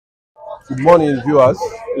Good morning, viewers.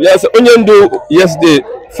 Yes, Onyendo yesterday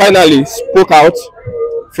finally spoke out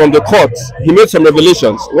from the court. He made some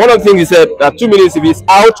revelations. One of the things he said that 2 minutes, if he's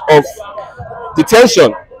out of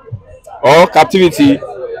detention or captivity,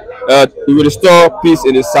 he will restore peace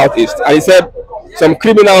in the southeast. And he said some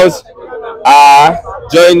criminals are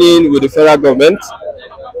joining with the federal government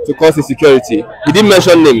to cause insecurity. He didn't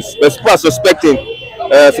mention names, but people are suspecting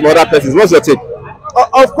some other persons. What's your take?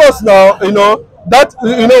 Of course, now that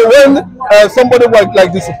when somebody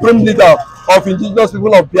like the supreme leader of indigenous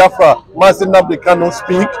people of Biafra, Master Nnamdi Kanu,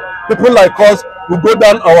 speak, people like us will go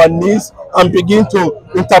down our knees and begin to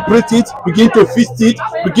interpret it, begin to feast it,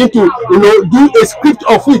 begin to do a script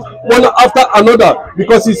of it one after another,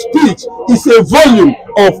 because his speech is a volume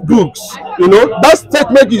of books. That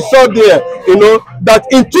statement you saw there, that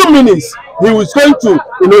in 2 minutes he was going to,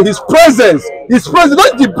 his presence,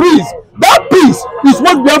 not the breeze. That peace is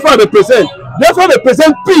what Biafra represent. Biafra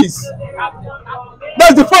represent peace.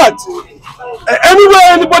 That's the fact. Anywhere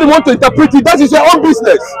anybody want to interpret it, that is your own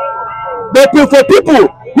business. But for people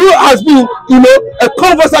who has been, a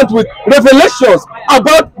conversant with revelations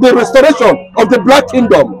about the restoration of the Black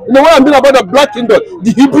Kingdom. You know what I mean about the Black Kingdom?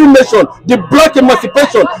 The Hebrew nation, the Black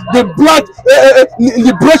emancipation, the Black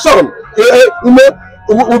liberation.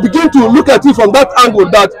 We begin to look at it from that angle.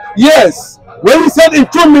 That yes, when he said in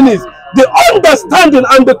 2 minutes, the understanding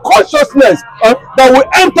and the consciousness that will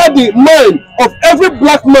enter the mind of every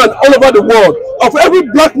black man all over the world, of every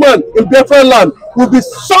black man in Biafra land, will be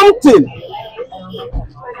something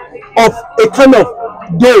of a kind of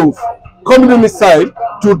dove coming inside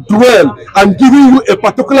to dwell and giving you a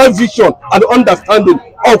particular vision and understanding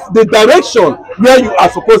of the direction where you are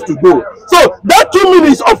supposed to go. So that 2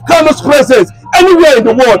 minutes of Kanu's presence anywhere in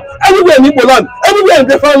the world, anywhere in Igbo land, anywhere in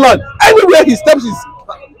Biafra land, anywhere he steps his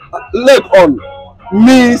leg on,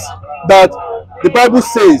 means that the Bible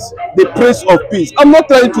says the Prince of Peace. I'm not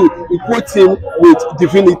trying to equate him with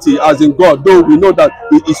divinity as in God, though we know that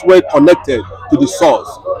he is well connected to the source.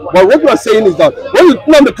 But what we are saying is that when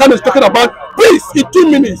Nnamdi Kanu is talking about peace in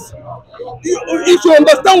 2 minutes, you should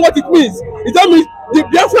understand what it means. That means the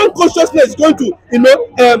Biafran consciousness is going to,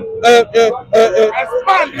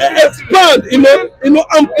 expand,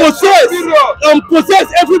 and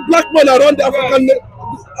possess every black man around the African,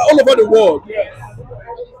 all over the world.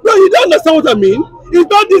 No, you don't understand what I mean. It's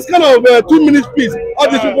not this kind of 2 minutes peace all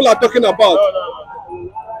these people are talking about.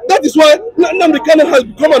 That is why Nnamdi Kanu has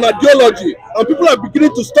become an ideology, and people are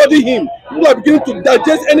beginning to study him. People are beginning to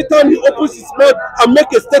digest anytime he opens his mouth and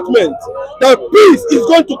make a statement that peace is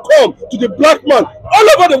going to come to the black man all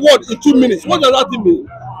over the world in 2 minutes. What does that mean?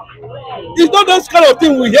 It's not this kind of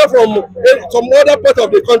thing we hear from some other part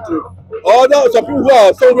of the country, or some people who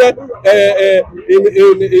are somewhere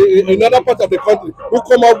in another part of the country who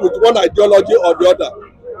come up with one ideology or the other.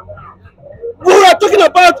 We are talking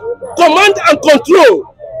about command and control.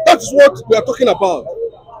 That is what we are talking about.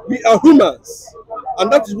 We are humans,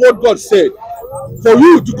 and that is what God said. For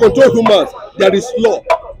you to control humans, there is law.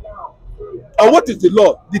 And what is the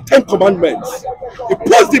law? The 10 Commandments. It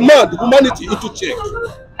puts the humanity into check.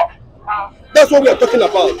 That's what we are talking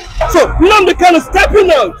about. So Nnamdi Kanu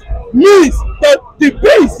stepping out means that the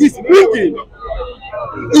base he's bringing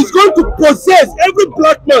is going to possess every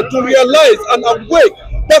black man to realize and awake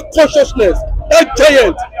that consciousness, that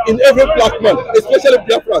giant in every black man, especially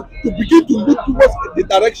Biafra, to begin to look towards the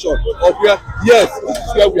direction of where, yes, this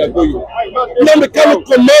is where we are going. Nnamdi Kanu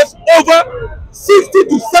commands over 60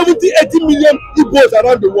 to 70, 80 million Igbos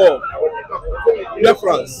around the world.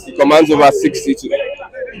 Biafrans. He commands over 60 to. Here,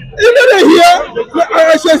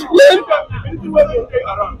 I should explain.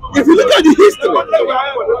 If you look at the history,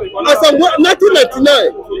 as of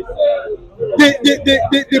 1999,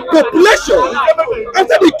 the population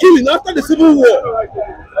after the killing, after the civil war,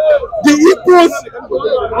 the Igbos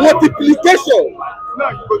multiplication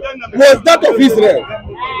was that of Israel,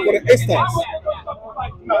 for instance.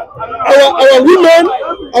 Our women,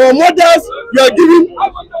 our mothers, we are giving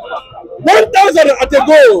 1,000 at a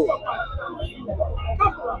go.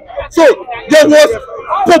 So there was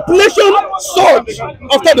population surge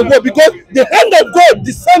after the war because the hand of God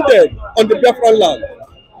descended on the Biafran land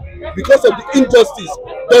because of the injustice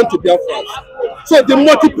done to Biafrans. So the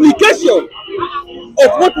multiplication of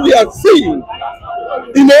what we are seeing,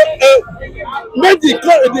 made the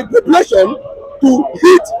population to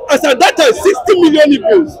hit, as at that time, 60 million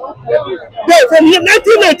Igbos. Then from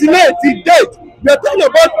 1999 till date, we are talking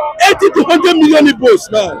about 80 to 100 million Igbos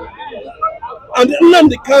now. And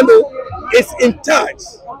Nnamdi Kanu is in charge.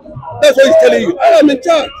 That's what he's telling you. I am in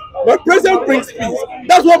charge. My presence brings peace.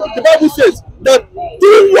 That's what the Bible says. That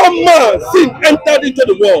through one man sin entered into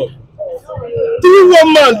the world. Through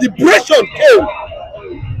one man, liberation came.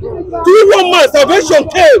 Through one man, salvation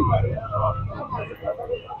came.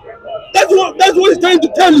 That's what he's trying to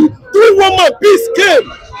tell you. Through one man, peace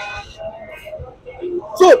came.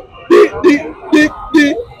 So the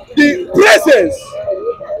presence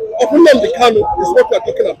of Nnamdi Kanu is what we are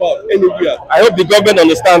talking about anywhere. I hope the government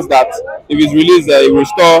understands that if it's released, it will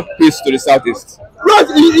restore peace to the southeast. Right,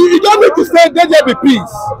 you don't need to say let there be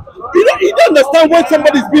peace. You don't understand when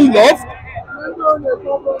somebody is being loved.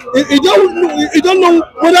 You don't know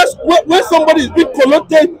when somebody is being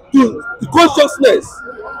connected to the consciousness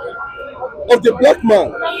of the black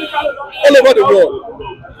man all over the world.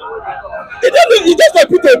 You just like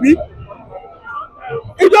Peter B.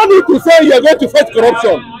 You don't need to say you are going to fight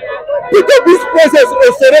corruption. Peter B's presence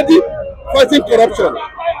is already fighting corruption.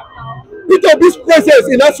 Peter B's presence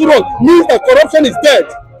in Asurok means that corruption is dead.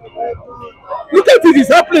 Look at it, it's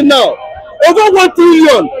happening now. Over 1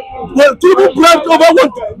 trillion. People grabbed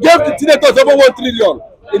gave the senators over 1 trillion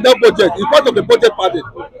in that budget. It's part of the budget package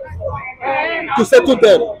to settle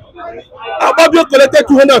them. Ababio collected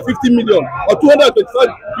 250 million or 225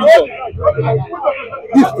 billion.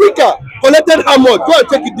 The speaker collected how much? Go and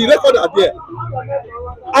check it, the record are there.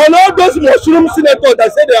 And all those mushroom senators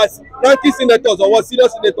that say they are ranking senators or what senior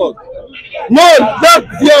senators, none left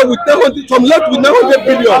there with 900, some left with 900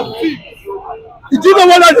 billion. Did you know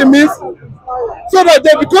what that means? So that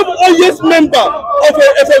they become all yes member of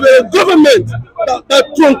a government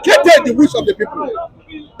that truncated the wish of the people,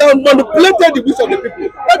 that manipulated the wish of the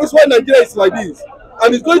people. That is why Nigeria is like this,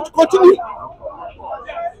 and it's going to continue.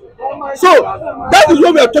 So that is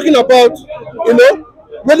what we are talking about, you know,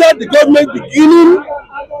 whether the government beginning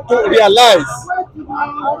to realize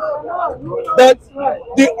that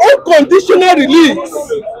the unconditional release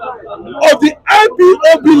of the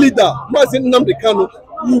IPOB leader, Nnamdi Kanu,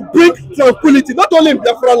 will bring tranquility not only in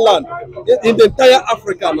Biafran land, in the entire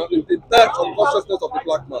Africa, in the entire consciousness of the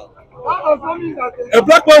black man. A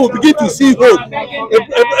black man will begin to see hope.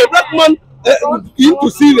 A black man will begin to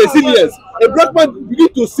see resilience. A black man will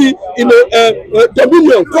begin to see, you know,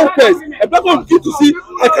 dominion, conquest. A black man will begin to see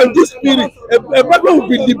I can do spirit. A black man will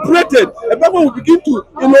be liberated. A black man will begin to,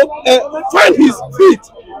 you know, find his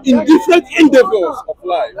feet in different endeavors of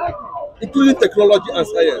life, including technology and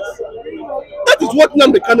science. That is what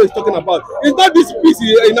Nnamdi Kanu is talking about. It's not this piece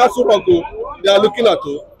in Asurogo they are looking at.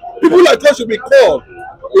 People like us should be called.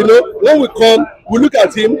 You know, when we come, we look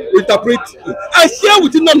at him, we interpret. I share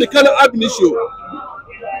with Nnamdi Kanu ab initio.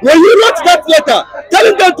 When you wrote that letter,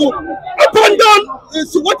 telling them to abandon,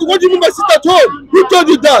 what do you mean by sit at home? Who told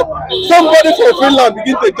you that? Somebody from Finland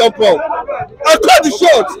begin to jump out. I call the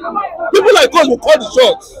shots. People like us will call the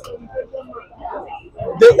shots.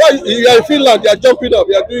 You are in Finland, they are jumping up,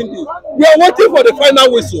 they are doing this. We are waiting for the final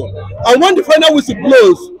whistle. And when the final whistle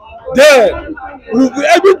blows, then we will be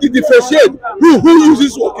able to differentiate who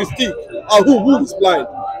uses walking stick and who is blind.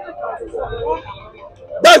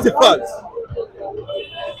 That's the fact.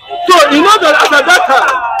 So you know that at that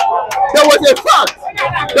time, there was a fact,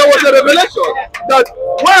 there was a revelation that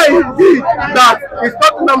why he did that is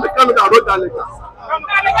not Nnamdi Kanu that wrote that letter.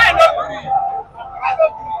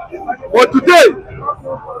 But today,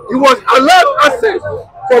 he was allowed access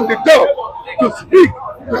from the top to speak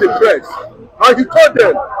to the press. And he told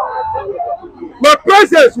them, my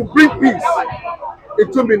presence will bring peace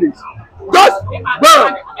in 2 minutes. Just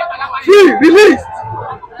bam, free, released.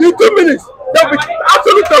 In 2 minutes, there will be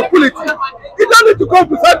absolute tranquility. You don't need to come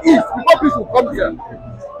to Southeast before peace will come here.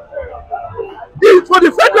 It's for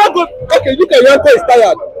the federal government. Okay, look at Yanko is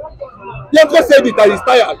tired. Yanko said it that he's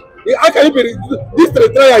tired. How can you be this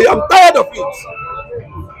trial? I'm tired of it.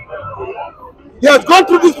 He has gone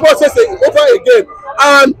through this process over again,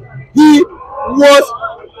 and he was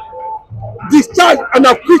discharged and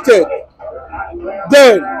acquitted.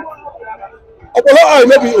 Then, Opolo Eye,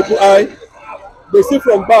 maybe Opu Eye, they see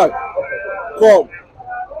from back, come.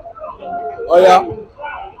 Oh yeah.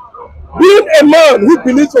 Being a man who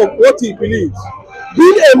believes of what he believes,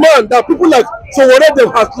 being a man that people like Sowore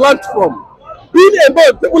them has learned from, being a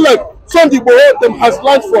man people like Sunday them has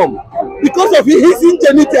learned from, because of his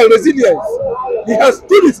ingenuity and resilience, he has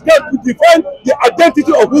stood his ground to define the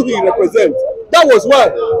identity of who he represents. That was why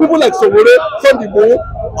people like Sowore, Sunday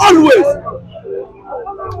always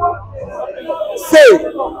say,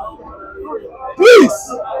 please,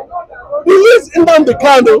 release Nnamdi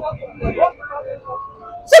Kanu.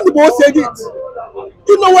 Some people said it.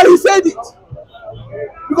 You know why he said it?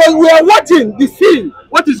 Because we are watching the scene,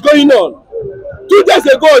 what is going on. 2 days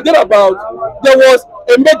ago, there was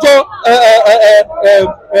a major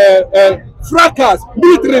fracas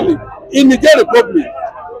militarily in Niger Republic.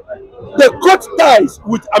 they cut ties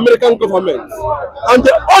with American government, and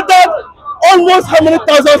they ordered almost how many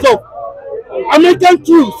thousands of American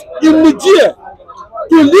troops in Niger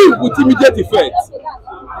to leave with immediate effect.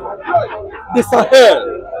 The Sahel,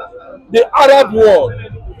 the Arab world.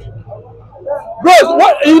 Bros,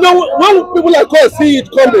 what, you know, when people like us see it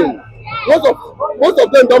coming, most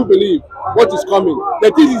of them don't believe what is coming.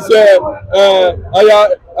 That this is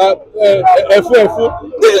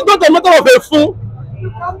this is not a matter of a fool.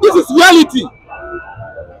 This is reality.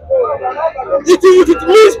 It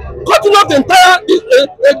means cutting off the entire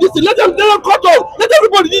this. Let them cut off. Let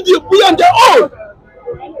everybody be on their own.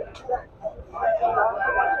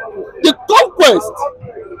 The conquest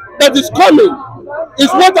that is coming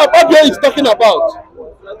is what Ababio is talking about.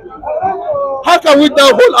 How can we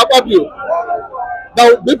now hold Ababio?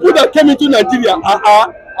 Now, the people that came into Nigeria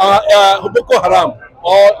are Boko Haram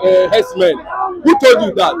or herdsmen. Who told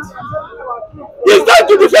you that? He's trying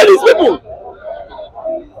to defend his people.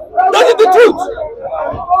 That is the truth.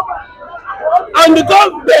 And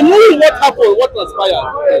because they knew what happened, what transpired.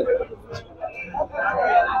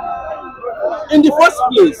 In the first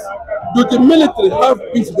place, do the military have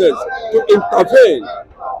business to intervene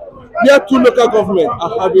where two local governments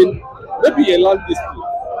are having maybe a land dispute,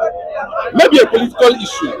 maybe a political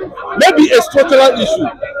issue, maybe a structural issue,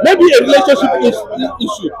 maybe a relationship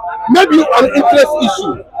issue, maybe an interest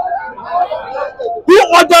issue? Who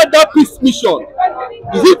ordered that peace mission?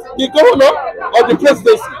 Is it the governor or the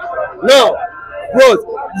presidency? Now, bros,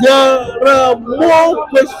 there are more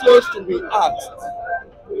questions to be asked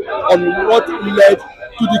on what led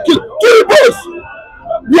to the kill. 2 Igbos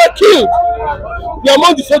were killed. They are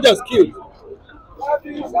among the soldiers killed. 2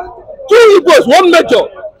 Igbos, 1 major.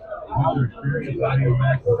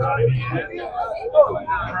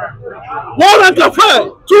 One rank and file,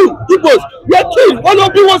 2 Igbos were killed. 1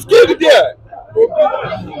 of them was killed there.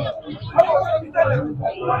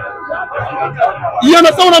 You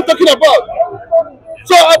understand what I'm talking about?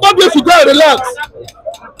 So Ababio should go and relax.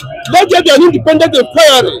 Let's get an independent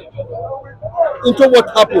inquiry into what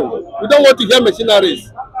happened. We don't want to hear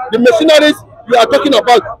mercenaries. The mercenaries you are talking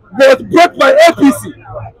about was brought by APC.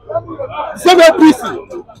 Same APC.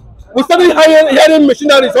 We started hearing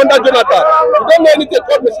mercenaries under Jonathan. We don't know anything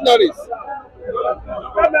about mercenaries.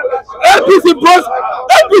 APC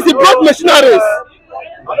brought mercenaries.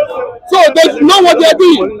 So they know what they are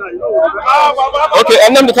doing. Okay,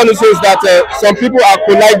 Nnamdi Kanu says that some people are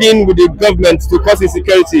colliding with the government to cause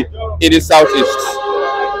insecurity in the southeast.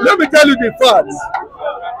 Let me tell you the facts.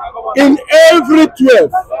 In every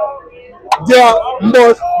 12, there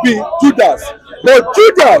must be Judas. But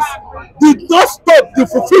Judas did not stop the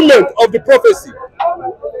fulfillment of the prophecy.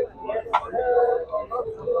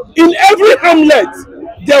 In every hamlet,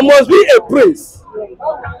 there must be a prince.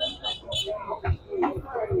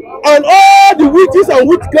 And all the witches and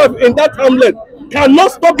witchcraft in that hamlet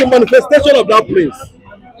cannot stop the manifestation of that prince.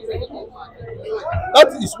 That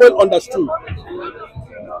is well understood.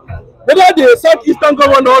 Whether the southeastern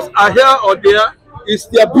governors are here or there is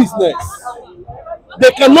their business.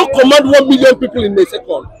 They cannot command 1 million people in a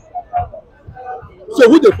second. So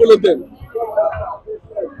who they follow them?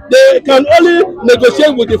 They can only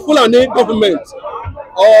negotiate with the Fulani government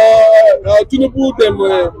or Tinubu them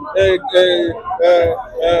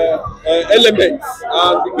elements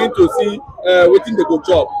and begin to see what they go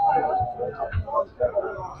job.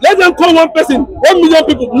 Let them call 1 person, 1 million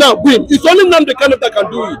people now, boom. It's only Nnamdi Kanu that can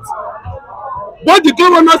do it. But the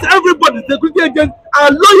governors, everybody, the security agents are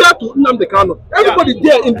loyal to Nnamdi Kanu. Everybody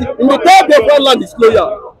there in the entire Biafra land is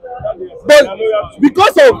loyal. But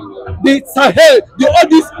because of the Sahel, all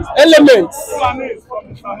these elements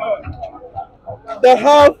that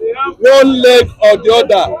have 1 leg or the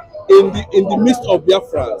other in the midst of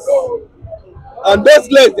Biafrans, and those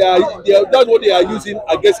legs that's what they are using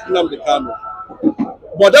against Nnamdi Kanu.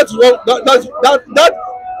 But that's what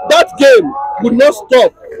that game would not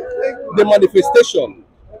stop the manifestation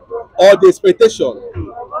or the expectation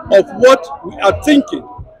of what we are thinking,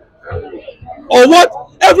 or what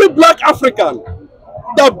every black African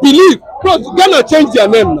that believe. Bro, Ghana changed their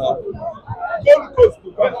name now.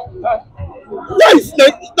 Yes,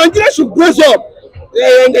 Nigeria should brace up.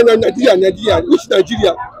 Nigeria, which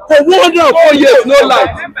Nigeria? For 104 years, no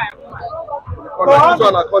light.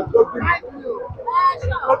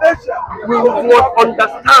 We will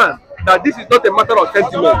understand that this is not a matter of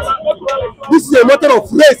sentiment. This is a matter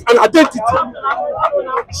of race and identity.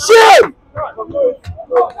 Shame!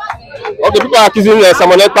 Okay, people are accusing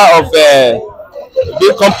Samoneta of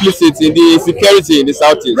being complicit in the insecurity in the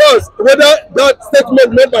southeast. Yes, whether that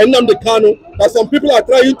statement made by Nnamdi Kanu that some people are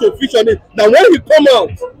trying to fish on it, that when he come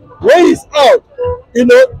out when he's out, you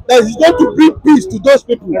know, that he's going to bring peace to those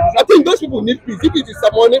people. I think those people need peace. If it is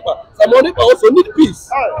Samonepa also need peace.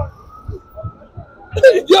 Do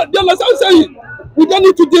you understand what I'm saying? We don't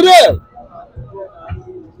need to derail.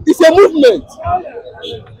 It's a movement.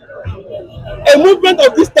 A movement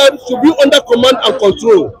of this type should be under command and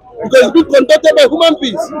control because it's being conducted by human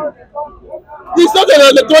beings. It's not an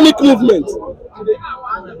electronic movement.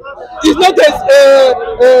 It's not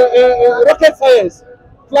a rocket science.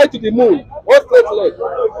 Fly to the moon or straight leg.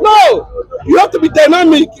 No, you have to be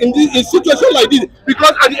dynamic in situation like this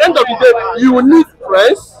because at the end of the day, you will need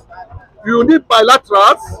friends, you will need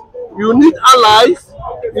bilaterals, you will need allies.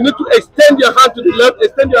 You need to extend your hand to the left,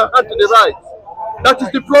 extend your hand to the right. That is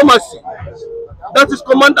diplomacy. That is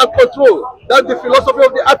command and control. That's the philosophy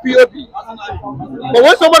of the IPOB. But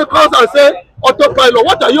when somebody comes and says autopilot,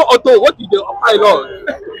 what are you auto? What is the pilot?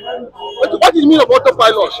 What is the meaning of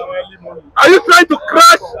autopilot? Are you trying to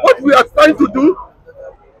crash what we are trying to do?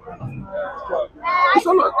 It's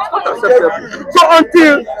not acceptable. So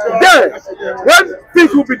until then, when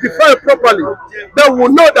things will be defined properly, then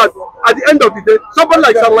we'll know that at the end of the day, someone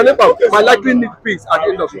like Samonepa might likely need peace at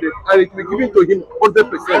the end of the day, and it will be given to him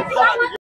 100%.